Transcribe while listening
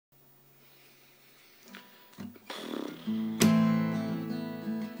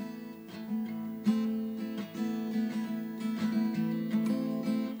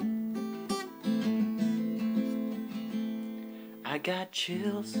I got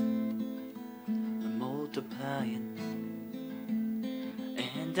chills multiplying,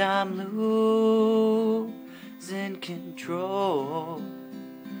 and I'm losing control,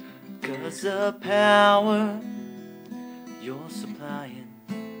 'cause the power you're supplying,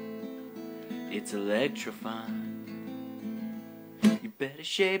 it's electrifying. You better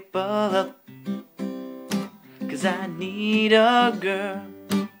shape up, 'cause I need a girl,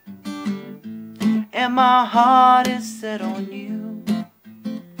 and my heart is set on you.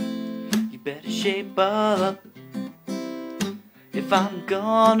 You better shape up, if I'm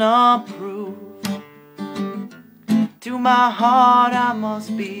gonna prove to my heart I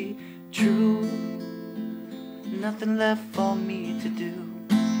must be true. Nothing left for me to do,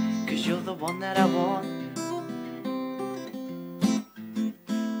 'cause you're the one that I want.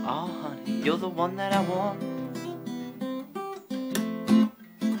 Oh honey, you're the one that I want.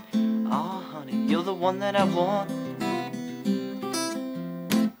 Oh honey, you're the one that I want.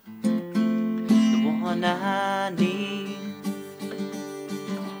 The one I need.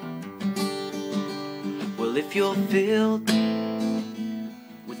 Well, if you're filled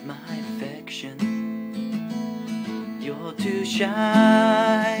with my affection, you're too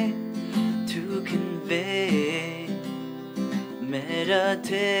shy to convey.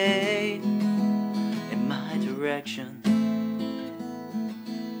 Meditate in my direction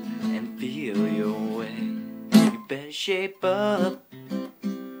and feel your way. You better shape up,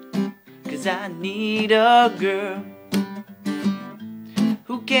 'cause I need a girl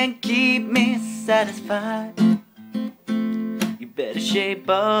who can keep me satisfied. You better shape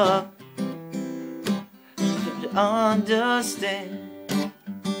up, but understand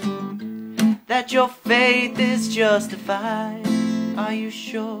that your faith is justified. Are you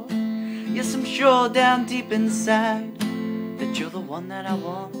sure? Yes, I'm sure down deep inside that you're the one that I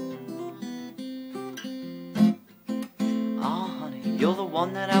want. Oh honey, you're the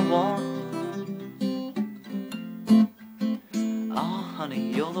one that I want. Oh honey,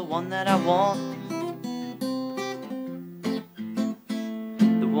 you're the one that I want.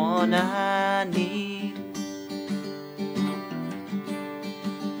 The one I need.